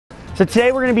So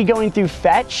today we're gonna be going through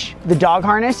Fetch, the dog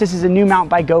harness. This is a new mount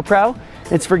by GoPro.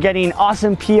 It's for getting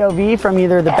awesome POV from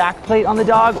either the back plate on the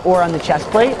dog or on the chest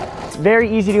plate. It's very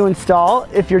easy to install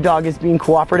if your dog is being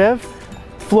cooperative.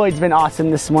 Floyd's been awesome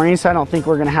this morning, so I don't think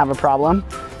we're gonna have a problem.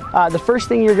 The first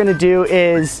thing you're gonna do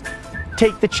is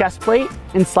take the chest plate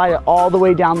and slide it all the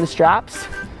way down the straps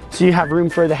so you have room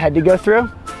for the head to go through.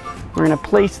 We're gonna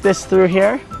place this through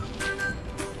here.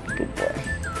 Good boy.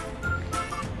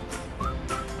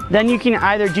 Then you can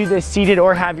either do this seated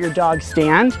or have your dog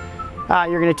stand.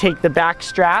 You're gonna take the back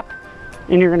strap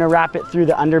and you're gonna wrap it through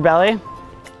the underbelly.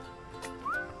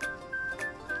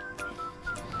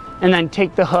 And then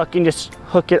take the hook and just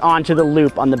hook it onto the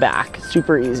loop on the back.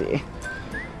 Super easy.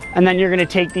 And then you're gonna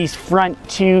take these front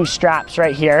two straps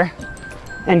right here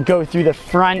and go through the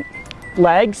front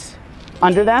legs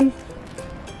under them.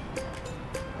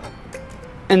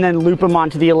 And then loop them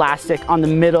onto the elastic on the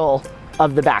middle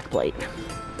of the back plate.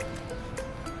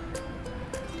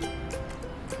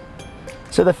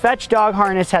 So the Fetch dog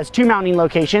harness has two mounting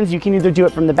locations. You can either do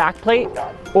it from the back plate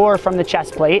or from the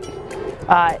chest plate.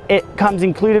 It comes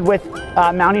included with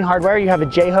mounting hardware. You have a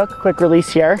J-hook quick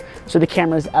release here, so the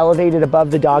camera is elevated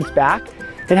above the dog's back.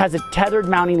 It has a tethered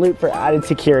mounting loop for added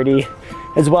security,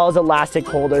 as well as elastic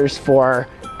holders for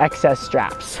excess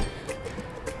straps.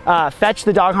 Fetch,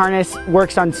 the dog harness,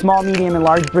 works on small, medium, and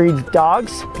large breed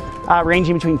dogs,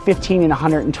 ranging between 15 and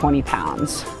 120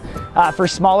 pounds. For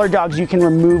smaller dogs, you can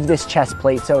remove this chest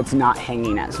plate so it's not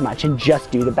hanging as much and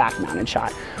just do the back mounted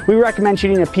shot. We recommend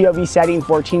shooting a POV setting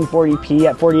 1440p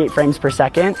at 48 frames per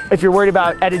second. If you're worried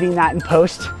about editing that in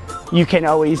post, you can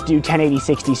always do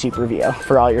 1080-60 super view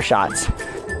for all your shots.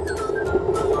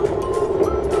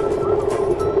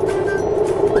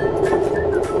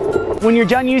 When you're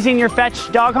done using your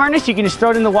Fetch dog harness, you can just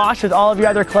throw it in the wash with all of your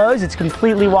other clothes. It's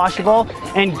completely washable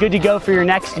and good to go for your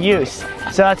next use.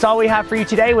 So that's all we have for you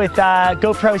today with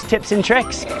GoPro's tips and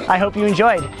tricks. I hope you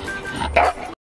enjoyed.